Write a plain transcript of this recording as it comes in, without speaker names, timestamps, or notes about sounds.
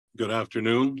Good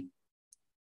afternoon.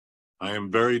 I am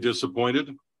very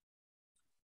disappointed.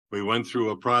 We went through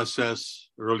a process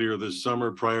earlier this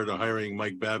summer prior to hiring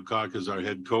Mike Babcock as our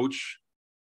head coach,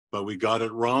 but we got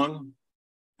it wrong,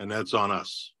 and that's on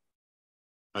us.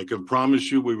 I can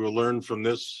promise you we will learn from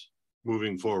this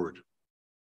moving forward.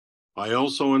 I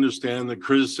also understand the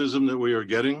criticism that we are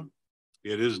getting.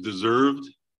 It is deserved,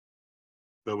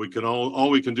 but all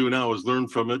we can do now is learn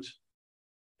from it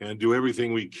and do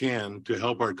everything we can to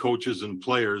help our coaches and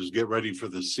players get ready for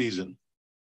the season.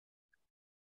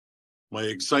 My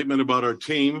excitement about our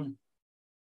team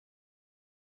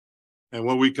and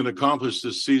what we can accomplish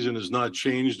this season has not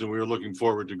changed, and we are looking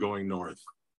forward to going north.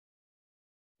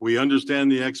 We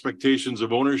understand the expectations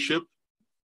of ownership,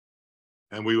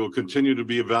 and we will continue to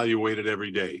be evaluated every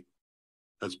day.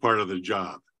 That's part of the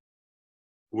job.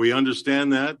 We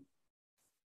understand that,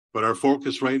 but our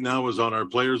focus right now is on our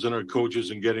players and our coaches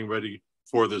and getting ready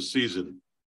for this season.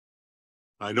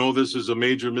 I know this is a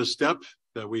major misstep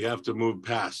that we have to move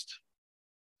past.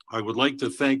 I would like to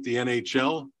thank the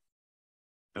NHL,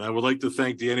 and I would like to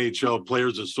thank the NHL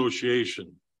Players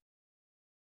Association.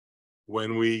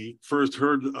 When we first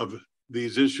heard of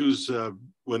these issues,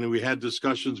 when we had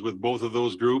discussions with both of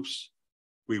those groups,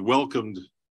 we welcomed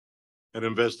an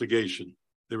investigation.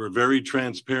 They were very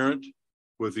transparent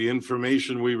with the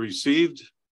information we received,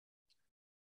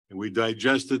 and we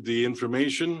digested the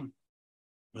information.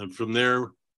 And from there,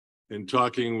 in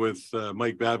talking with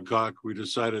Mike Babcock, we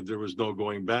decided there was no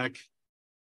going back.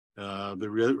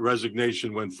 The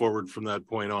resignation went forward from that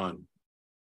point on.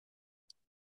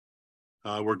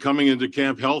 We're coming into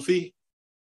camp healthy.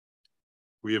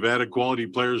 We have added quality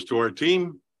players to our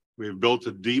team. We have built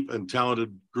a deep and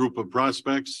talented group of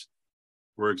prospects.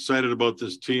 We're excited about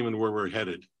this team and where we're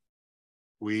headed.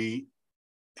 We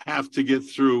have to get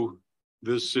through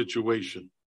this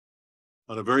situation.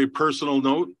 On a very personal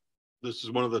note, this is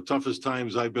one of the toughest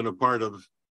times I've been a part of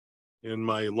in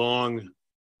my long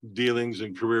dealings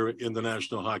and career in the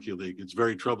National Hockey League. It's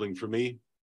very troubling for me,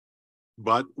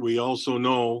 but we also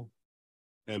know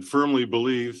and firmly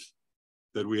believe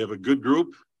that we have a good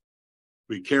group.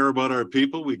 We care about our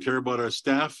people. We care about our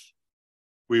staff.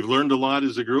 We've learned a lot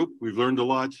as a group. We've learned a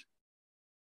lot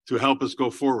to help us go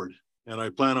forward. And I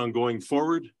plan on going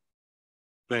forward.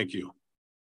 Thank you.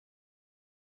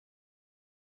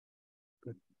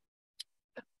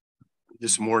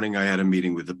 This morning, I had a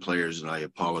meeting with the players, and I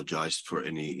apologized for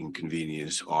any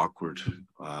inconvenience, awkward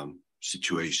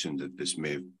situation that this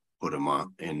may have put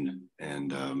them in.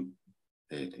 And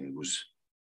it was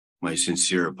my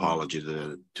sincere apology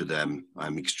to them.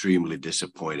 I'm extremely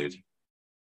disappointed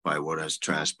by what has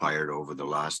transpired over the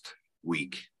last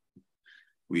week.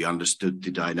 We understood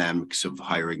the dynamics of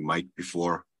hiring Mike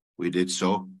before we did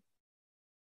so,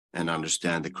 and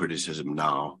understand the criticism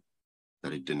now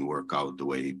that it didn't work out the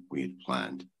way we had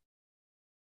planned.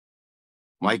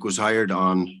 Mike was hired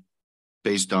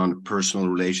based on personal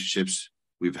relationships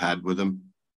we've had with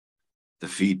him, the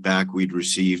feedback we'd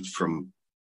received from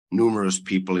numerous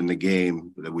people in the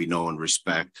game that we know and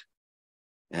respect,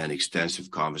 and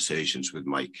extensive conversations with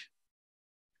Mike.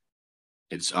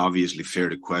 It's obviously fair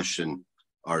to question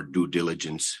our due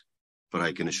diligence, but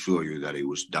I can assure you that it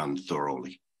was done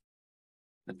thoroughly.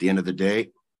 At the end of the day,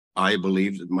 I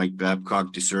believe that Mike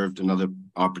Babcock deserved another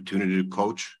opportunity to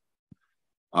coach.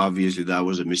 Obviously, that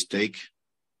was a mistake,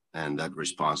 and that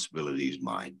responsibility is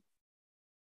mine.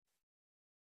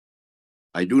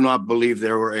 I do not believe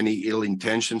there were any ill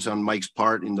intentions on Mike's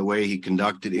part in the way he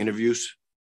conducted interviews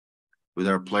with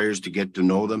our players to get to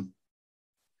know them.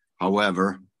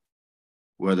 However,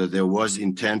 whether there was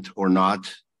intent or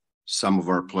not, some of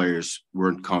our players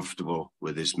weren't comfortable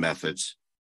with his methods,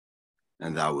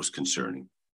 and that was concerning.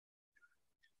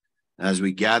 As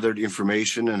we gathered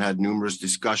information and had numerous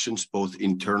discussions, both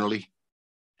internally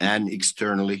and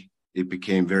externally, it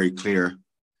became very clear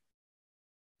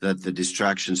that the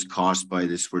distractions caused by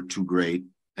this were too great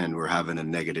and were having a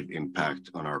negative impact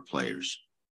on our players.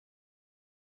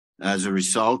 As a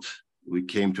result, we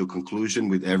came to a conclusion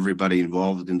with everybody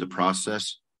involved in the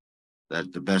process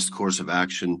that the best course of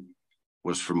action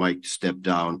was for Mike to step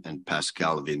down and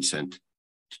Pascal Vincent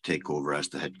to take over as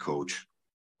the head coach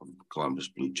of the Columbus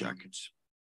Blue Jackets.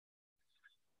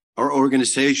 Our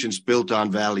organization is built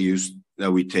on values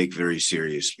that we take very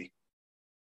seriously.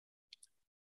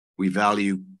 We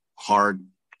value hard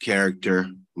character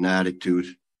and attitude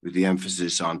with the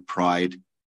emphasis on pride,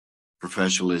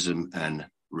 professionalism, and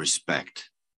respect.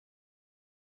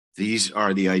 These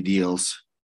are the ideals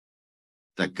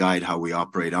that guide how we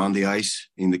operate on the ice,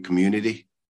 in the community,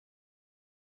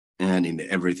 and in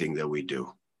everything that we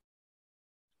do.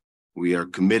 We are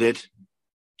committed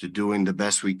to doing the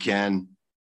best we can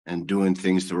and doing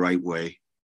things the right way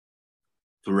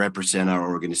to represent our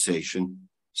organization,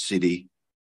 city,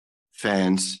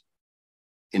 fans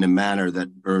in a manner that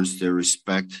earns their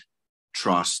respect,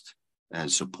 trust,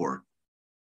 and support.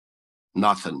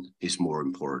 Nothing is more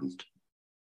important.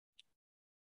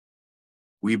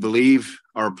 We believe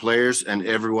our players and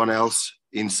everyone else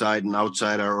inside and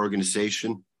outside our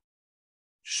organization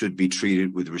should be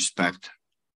treated with respect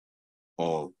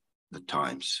all the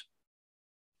times.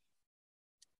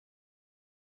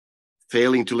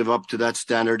 Failing to live up to that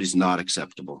standard is not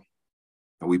acceptable.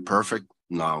 Are we perfect?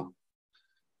 No.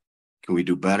 Can we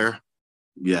do better?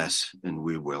 Yes, and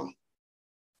we will.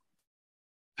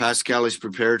 Pascal is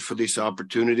prepared for this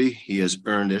opportunity. He has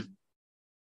earned it.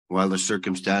 While the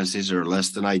circumstances are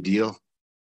less than ideal,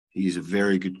 he's a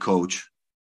very good coach,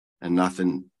 and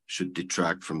nothing should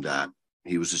detract from that.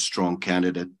 He was a strong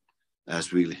candidate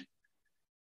as we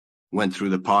went through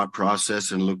the pod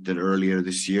process and looked at earlier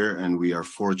this year, and we are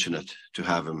fortunate to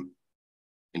have him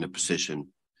in a position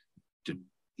to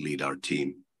lead our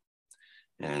team.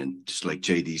 And just like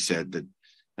JD said, that,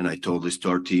 and I told this to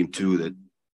our team too, that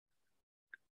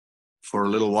for a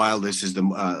little while, this is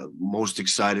the most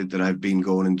excited that I've been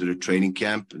going into the training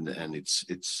camp. And it's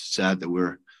sad that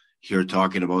we're here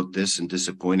talking about this and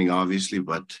disappointing, obviously,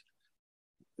 but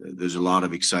there's a lot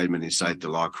of excitement inside the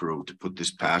locker room to put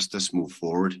this past us, move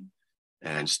forward,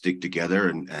 and stick together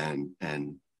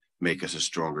and make us a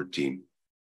stronger team.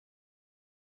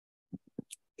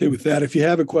 Okay, with that, if you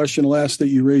have a question, I'll ask that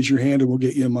you raise your hand and we'll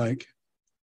get you a mic.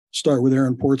 Start with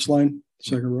Aaron Portzline,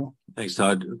 second row. Thanks,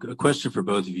 Todd. A question for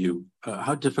both of you.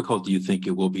 How difficult do you think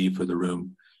it will be for the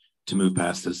room to move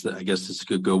past this? I guess this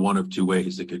could go one of two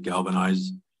ways. It could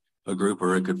galvanize a group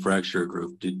or it could fracture a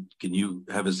group. Can you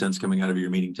have a sense coming out of your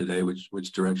meeting today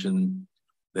which direction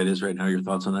that is right now? Your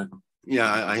thoughts on that?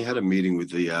 Yeah, I had a meeting with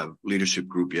the leadership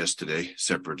group yesterday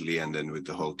separately and then with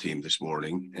the whole team this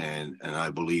morning. And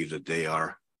I believe that they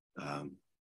are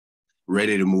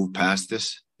ready to move past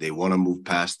this. They want to move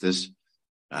past this.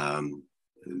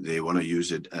 They want to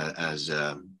use it as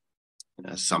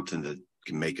something that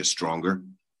can make us stronger.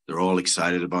 They're all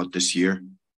excited about this year.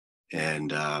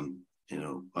 And,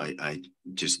 I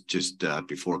just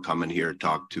before coming here,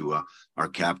 talked to our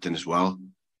captain as well.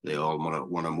 They all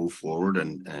want to move forward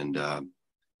and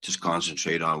just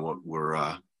concentrate on what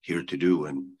we're here to do.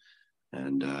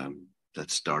 And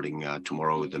that's starting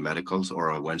tomorrow with the medicals,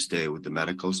 or Wednesday with the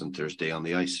medicals, and Thursday on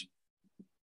the ice.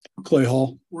 Clay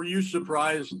Hall. Were you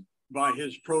surprised by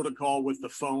his protocol with the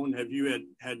phone? Had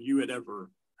you ever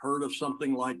heard of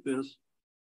something like this?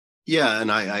 Yeah,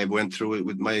 and I went through it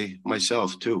with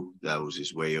myself too. That was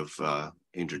his way of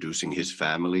introducing his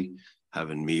family,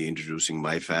 having me introducing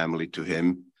my family to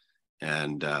him.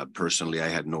 And personally, I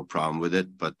had no problem with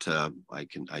it, but I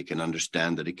can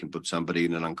understand that it can put somebody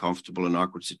in an uncomfortable and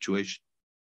awkward situation.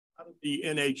 How did the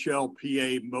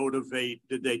NHLPA motivate?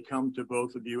 Did they come to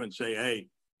both of you and say, "Hey,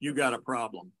 you got a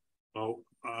problem"? Oh,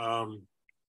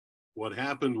 what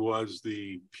happened was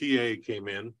the PA came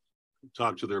in,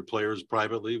 talked to their players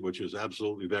privately, which is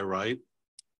absolutely their right.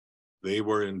 They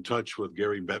were in touch with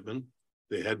Gary Bettman.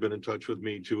 They had been in touch with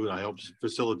me too, and I helped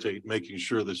facilitate making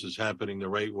sure this is happening the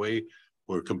right way.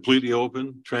 We're completely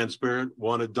open, transparent,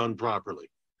 want it done properly.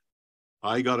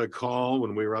 I got a call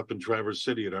when we were up in Traverse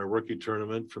City at our rookie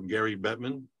tournament from Gary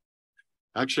Bettman.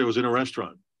 Actually, I was in a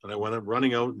restaurant, and I went up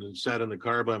running out and sat in the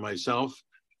car by myself.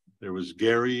 There was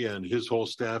Gary and his whole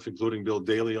staff, including Bill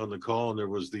Daly, on the call, and there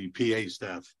was the PA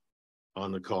staff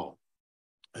on the call.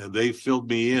 And they filled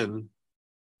me in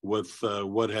with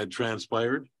what had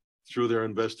transpired through their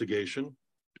investigation.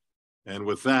 And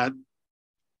with that,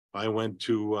 I went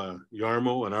to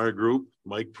Jarmo and our group,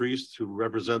 Mike Priest, who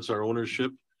represents our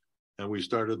ownership, and we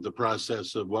started the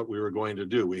process of what we were going to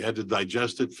do. We had to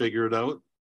digest it, figure it out.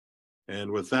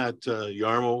 And with that,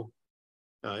 Jarmo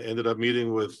ended up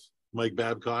meeting with Mike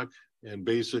Babcock, and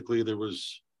basically there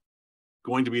was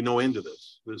going to be no end to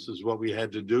this. This is what we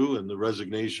had to do, and the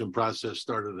resignation process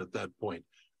started at that point.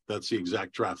 That's the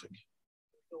exact traffic.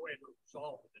 No way to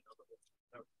resolve it.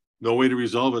 No way to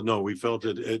resolve it. No, we felt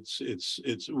it.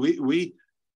 We.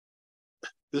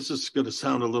 This is going to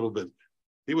sound a little bit.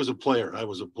 He was a player. I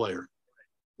was a player.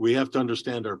 We have to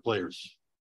understand our players,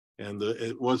 and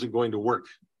it wasn't going to work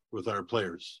with our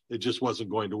players. It just wasn't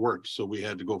going to work. So we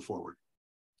had to go forward.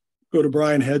 Go to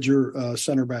Brian Hedger,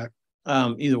 center back.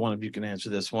 Either one of you can answer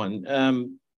this one.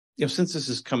 Since this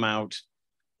has come out,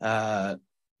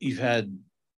 you've had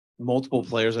multiple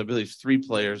players, I believe 3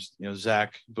 players,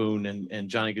 Zach Boone and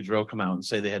Johnny Gaudreau come out and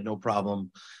say they had no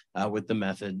problem with the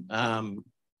method.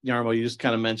 Jarmo, you just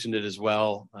kind of mentioned it as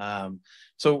well.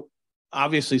 So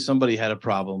obviously somebody had a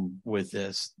problem with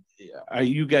this. Are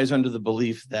you guys under the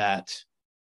belief that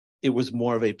it was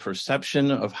more of a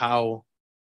perception of how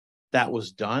that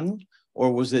was done,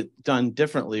 or was it done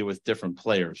differently with different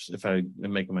players, if I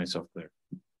am making myself clear?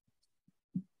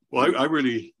 Well, I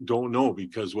really don't know,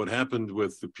 because what happened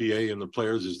with the PA and the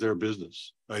players is their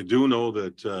business. I do know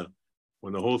that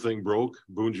when the whole thing broke,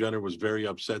 Boone Jenner was very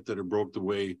upset that it broke the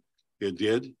way it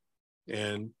did.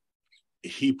 And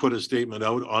he put a statement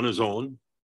out on his own.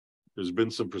 There's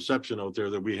been some perception out there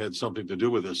that we had something to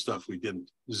do with this stuff. We didn't.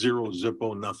 Zero,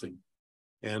 zippo, nothing.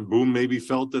 And Boone maybe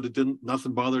felt that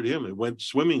nothing bothered him. It went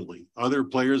swimmingly. Other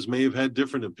players may have had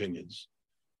different opinions,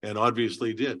 and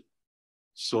obviously did.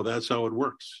 So that's how it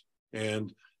works.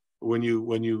 And when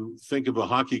you think of a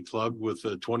hockey club with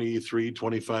 23,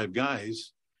 25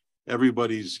 guys,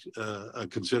 everybody's a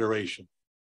consideration.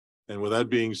 And with that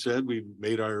being said, we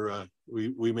made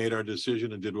our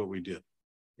decision and did what we did.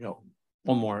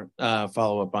 One more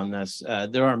follow up on this.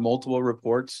 There are multiple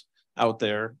reports out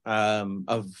there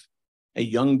of a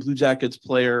young Blue Jackets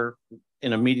player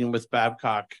in a meeting with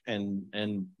Babcock,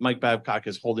 and Mike Babcock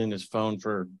is holding his phone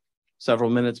for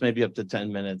several minutes, maybe up to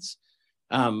 10 minutes.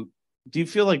 Do you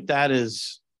feel like that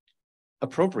is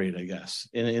appropriate, I guess,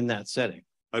 in that setting?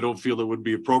 I don't feel it would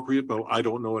be appropriate, but I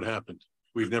don't know what happened.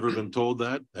 We've never been told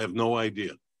that. I have no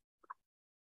idea.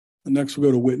 Next, we'll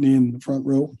go to Whitney in the front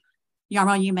row.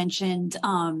 Jarmo, you mentioned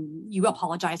you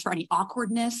apologize for any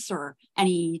awkwardness or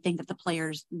anything that the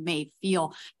players may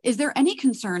feel. Is there any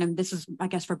concern, and this is, I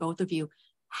guess, for both of you,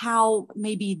 how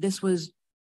maybe this was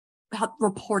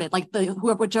reported, like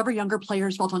whichever younger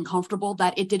players felt uncomfortable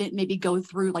that it didn't maybe go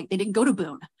through, like they didn't go to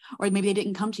Boone, or maybe they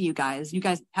didn't come to you guys. You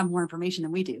guys have more information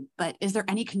than we do, but is there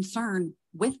any concern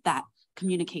with that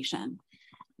communication?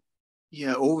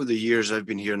 Yeah, over the years, I've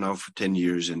been here now for 10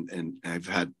 years, and I've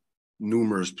had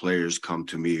numerous players come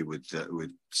to me with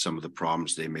some of the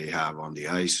problems they may have on the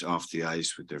ice, off the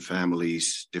ice, with their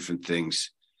families, different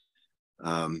things.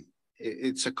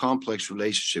 It's a complex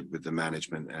relationship with the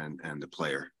management and the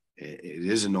player. It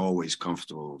isn't always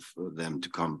comfortable for them to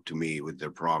come to me with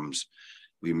their problems.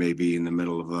 We may be in the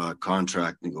middle of a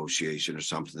contract negotiation or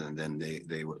something, and then they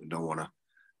don't want to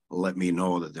let me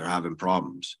know that they're having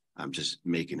problems. I'm just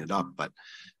making it up, but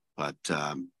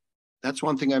that's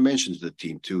one thing I mentioned to the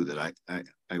team too, that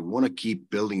I want to keep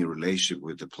building a relationship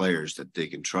with the players, that they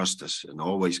can trust us and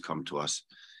always come to us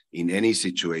in any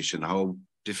situation, how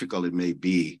difficult it may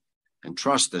be, and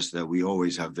trust us that we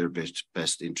always have their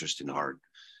best interest in heart,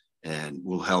 and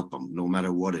we'll help them no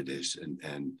matter what it is.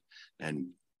 And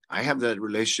I have that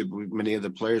relationship with many of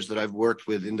the players that I've worked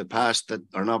with in the past that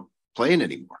are not playing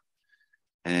anymore.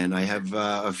 And I have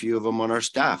a few of them on our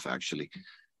staff, actually.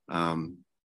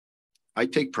 I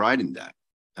take pride in that.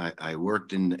 I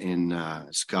worked in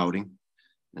scouting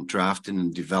and drafting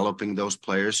and developing those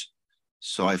players.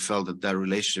 So I felt that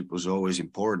relationship was always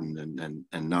important,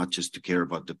 and not just to care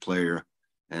about the player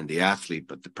and the athlete,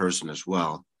 but the person as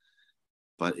well.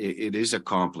 But it is a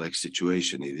complex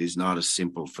situation. It is not as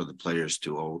simple for the players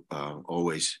to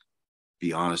always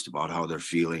be honest about how they're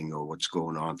feeling or what's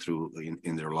going on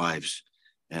in their lives,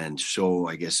 and show,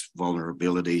 I guess,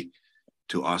 vulnerability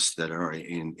to us that are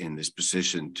in this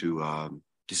position to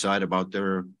decide about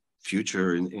their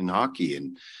future in hockey,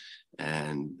 and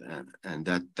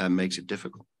that makes it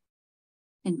difficult.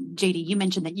 And JD, you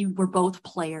mentioned that you were both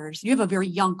players. You have a very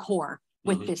young core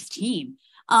with this team.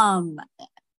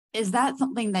 Is that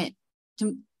something that,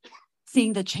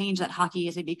 seeing the change that hockey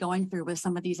is maybe going through with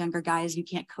some of these younger guys, you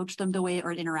can't coach them the way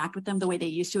or interact with them the way they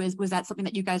used to? Was that something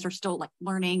that you guys are still like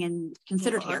learning and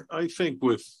considered here? I think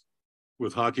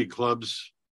with hockey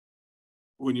clubs,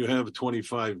 when you have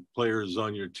 25 players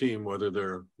on your team, whether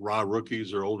they're raw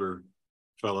rookies or older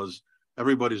fellas,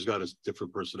 everybody's got a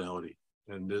different personality,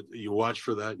 and you watch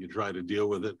for that. You try to deal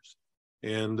with it.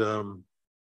 And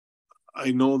I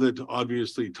know that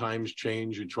obviously times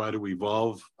change. You try to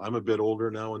evolve. I'm a bit older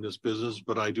now in this business,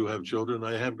 but I do have children.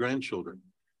 I have grandchildren,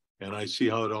 and I see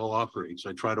how it all operates.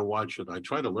 I try to watch it. I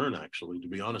try to learn, actually, to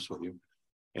be honest with you.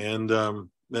 And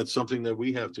that's something that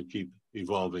we have to keep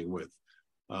evolving with.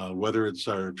 Whether it's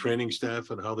our training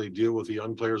staff and how they deal with the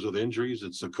young players with injuries,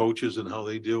 it's the coaches and how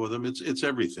they deal with them. It's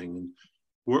everything. And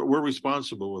we're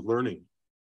responsible with learning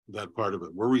that part of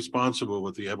it. We're responsible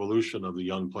with the evolution of the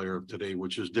young player of today,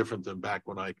 which is different than back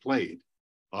when I played,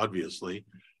 obviously.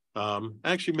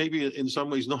 Actually, maybe in some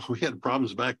ways, no, we had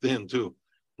problems back then too.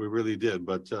 We really did.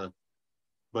 But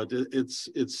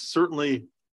it's certainly,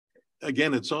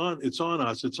 again, it's on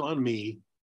us. It's on me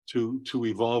to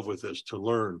evolve with this, to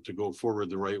learn, to go forward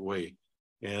the right way.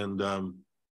 And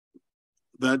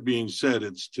that being said,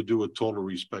 it's to do with total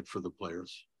respect for the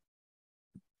players.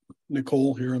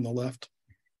 Nicole here on the left.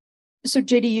 So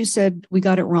JD, you said we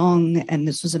got it wrong and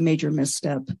this was a major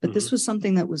misstep, but this was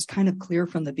something that was kind of clear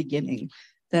from the beginning,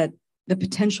 that the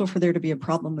potential for there to be a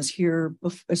problem was here.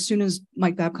 As soon as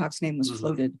Mike Babcock's name was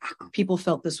floated, people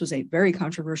felt this was a very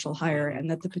controversial hire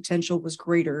and that the potential was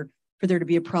greater for there to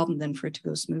be a problem than for it to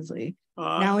go smoothly.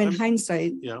 Now in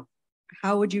hindsight,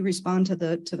 how would you respond to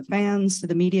the fans, to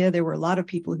the media? There were a lot of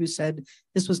people who said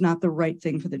this was not the right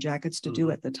thing for the Jackets to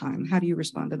do at the time. How do you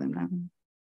respond to them now?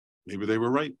 Maybe they were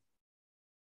right.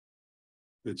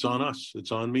 It's on us.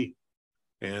 It's on me.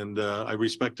 And I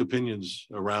respect opinions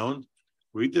around.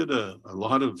 We did a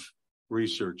lot of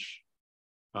research.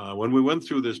 When we went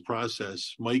through this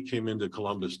process, Mike came into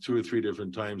Columbus 2 or 3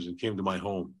 different times and came to my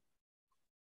home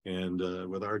and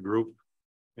with our group.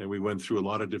 And we went through a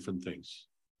lot of different things.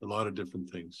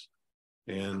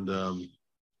 And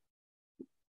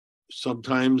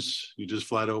sometimes you just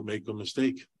flat out make a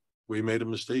mistake. We made a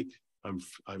mistake.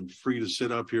 I'm free to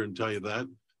sit up here and tell you that.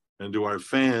 And to our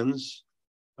fans,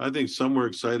 I think some were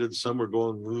excited, some were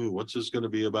going, ooh, what's this going to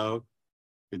be about?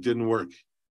 It didn't work.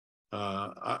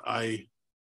 I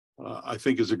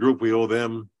think as a group, we owe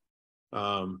them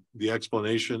the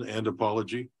explanation and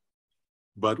apology,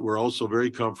 but we're also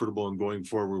very comfortable in going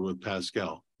forward with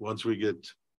Pascal. Once we get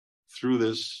through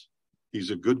this, he's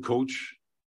a good coach.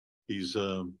 He's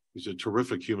a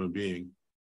terrific human being.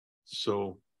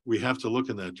 So we have to look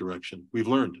in that direction. We've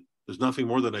learned. There's nothing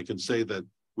more than I can say that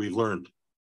we've learned.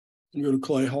 You go to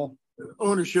Clay Hall.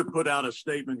 Ownership put out a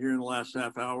statement here in the last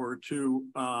half hour or two.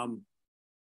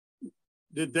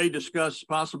 Did they discuss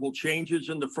possible changes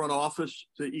in the front office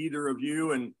to either of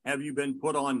you? And have you been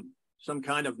put on some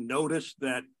kind of notice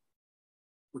that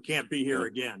we can't be here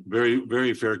again? Very,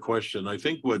 very fair question. I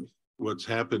think what's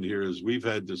happened here is we've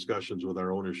had discussions with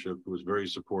our ownership, who was very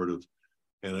supportive,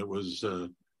 and it was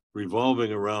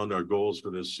revolving around our goals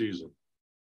for this season.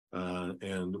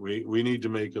 And we need to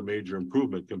make a major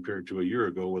improvement compared to a year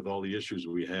ago with all the issues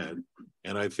we had.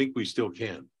 And I think we still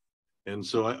can. And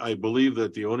so I believe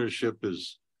that the ownership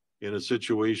is in a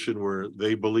situation where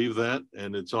they believe that,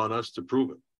 and it's on us to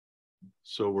prove it.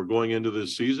 So we're going into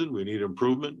this season. We need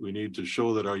improvement. We need to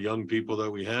show that our young people that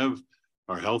we have,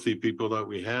 our healthy people that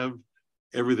we have,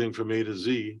 everything from A to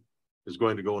Z is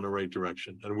going to go in the right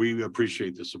direction. And we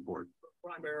appreciate the support.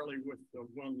 Primarily with the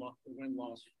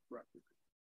win-loss record.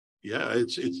 Yeah,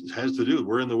 it has to do.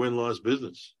 We're in the win-loss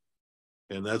business,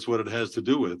 and that's what it has to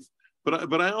do with.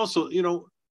 But I also,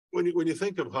 when you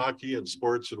think of hockey and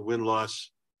sports and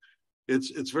win-loss,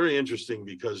 it's very interesting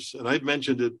because, and I've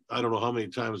mentioned it, I don't know how many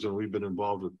times when we've been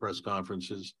involved with press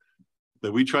conferences,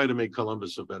 that we try to make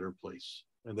Columbus a better place,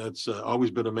 and that's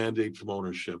always been a mandate from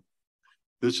ownership.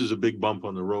 This is a big bump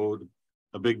on the road,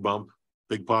 a big bump,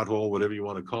 big pothole, whatever you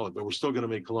want to call it, but we're still going to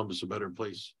make Columbus a better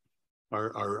place.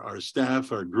 Our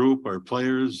staff, our group, our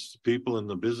players, people in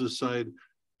the business side,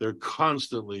 they're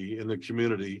constantly in the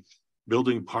community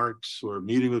building parks or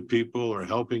meeting with people or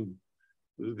helping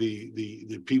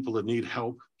the people that need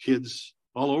help, kids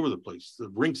all over the place, the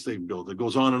rinks they've built. It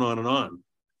goes on and on and on.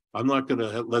 I'm not going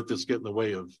to let this get in the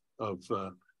way of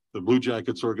the Blue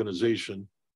Jackets organization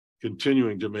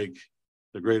continuing to make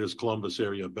the greatest Columbus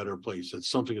area a better place. It's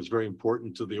something that's very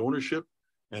important to the ownership,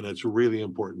 and it's really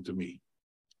important to me.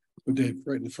 Dave,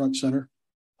 right in the front center.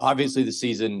 Obviously, the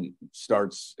season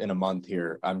starts in a month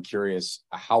here. I'm curious,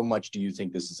 how much do you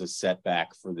think this is a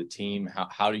setback for the team?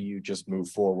 How do you just move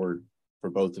forward for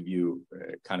both of you,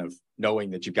 kind of knowing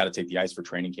that you've got to take the ice for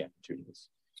training camp in 2 days?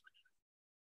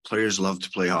 Players love to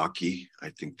play hockey.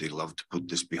 I think they love to put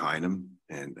this behind them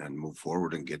and move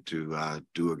forward and get to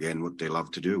do again what they love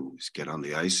to do, is get on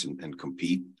the ice and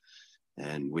compete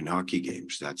and win hockey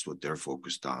games. That's what they're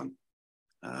focused on.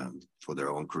 For their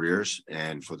own careers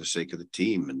and for the sake of the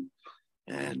team,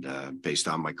 and based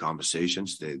on my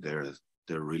conversations, they're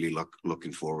really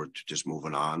looking forward to just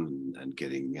moving on and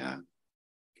getting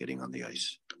on the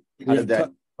ice. How did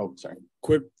that? Oh, sorry.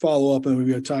 Quick follow up, and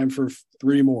we've got time for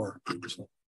 3 more.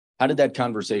 How did that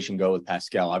conversation go with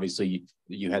Pascal? Obviously,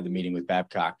 you had the meeting with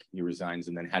Babcock. He resigns,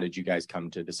 and then how did you guys come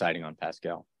to deciding on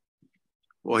Pascal?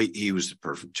 Well, he was the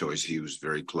perfect choice. He was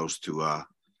very close to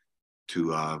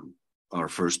our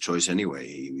first choice anyway.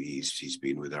 He's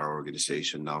been with our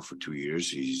organization now for 2 years.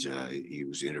 He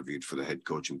was interviewed for the head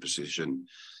coaching position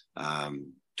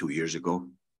 2 years ago,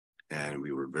 and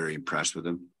we were very impressed with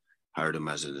him. Hired him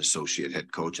as an associate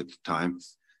head coach at the time,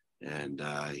 and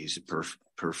he's a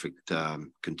perfect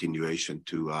continuation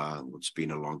to what's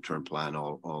been a long-term plan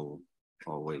all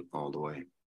the way.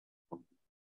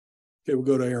 Okay, we'll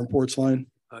go to Aaron Portzline.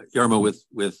 Jarmo,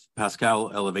 with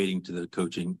Pascal elevating to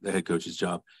the head coach's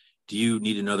job, Do you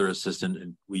need another assistant,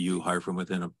 and will you hire from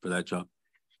within for that job?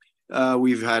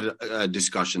 We've had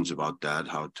discussions about that,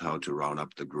 how to round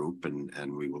up the group,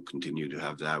 and we will continue to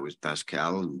have that with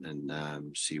Pascal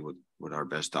and see what our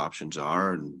best options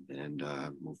are and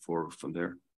move forward from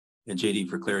there. And JD,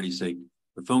 for clarity's sake,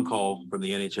 the phone call from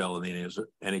the NHL and the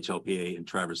NHLPA in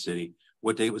Traverse City,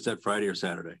 what date was that, Friday or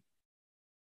Saturday?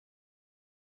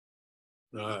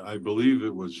 I believe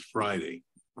it was Friday.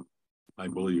 I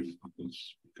believe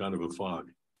it's kind of a fog,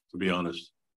 to be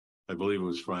honest. I believe it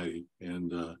was Friday,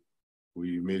 and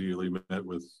we immediately met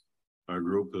with our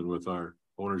group and with our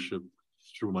ownership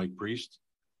through Mike Priest,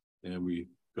 and we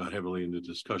got heavily into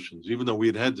discussions, even though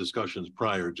we had discussions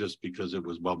prior just because it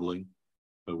was bubbling.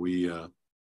 But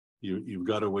you've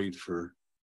got to wait for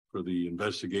the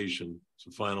investigation to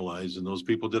finalize, and those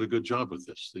people did a good job with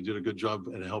this. They did a good job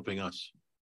at helping us.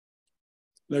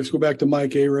 Next, go back to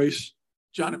Mike A. Race.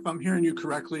 John, if I'm hearing you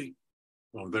correctly,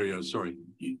 Oh, there you go. Sorry.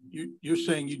 You're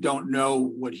saying you don't know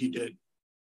what he did.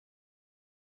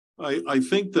 I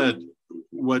think that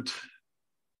what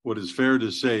is fair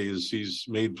to say is he's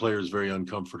made players very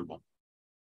uncomfortable,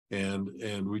 and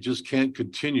we just can't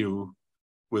continue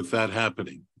with that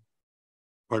happening.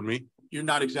 Pardon me? You're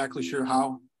not exactly sure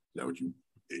how? Is that what you?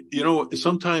 You know,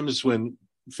 sometimes when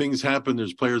things happen,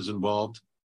 there's players involved,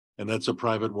 and that's a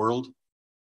private world,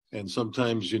 and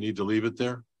sometimes you need to leave it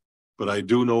there. But I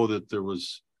do know that there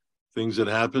was things that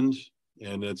happened,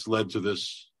 and it's led to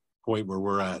this point where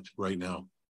we're at right now.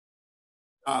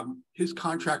 His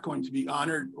contract going to be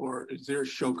honored, or is there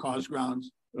show cause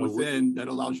grounds within that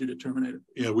allows you to terminate it?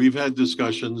 Yeah, we've had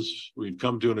discussions. We've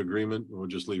come to an agreement, and we'll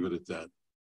just leave it at that.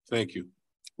 Thank you.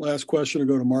 Last question will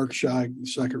go to Mark Scheig,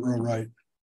 second row right.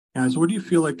 Guys, what do you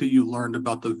feel like that you learned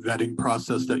about the vetting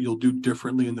process that you'll do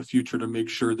differently in the future to make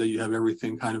sure that you have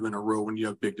everything kind of in a row when you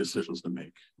have big decisions to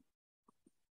make?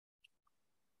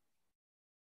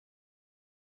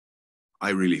 I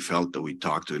really felt that we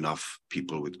talked to enough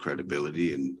people with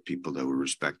credibility and people that were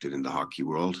respected in the hockey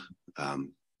world.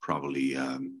 Probably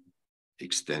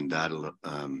extend that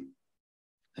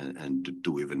and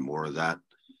do even more of that.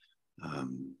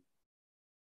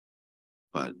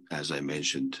 But as I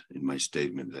mentioned in my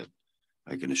statement, that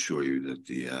I can assure you that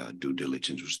the due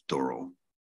diligence was thorough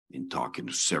in talking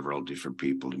to several different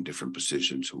people in different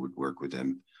positions who would work with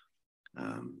them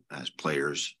as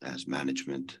players, as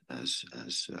management, as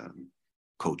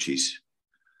coaches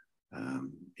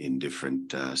in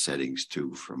different settings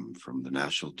too, from the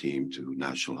national team to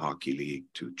National Hockey League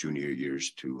to junior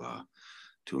years to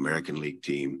American League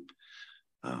team.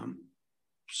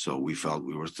 So we felt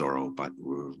we were thorough, but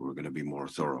we're going to be more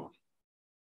thorough.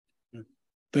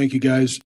 Thank you, guys.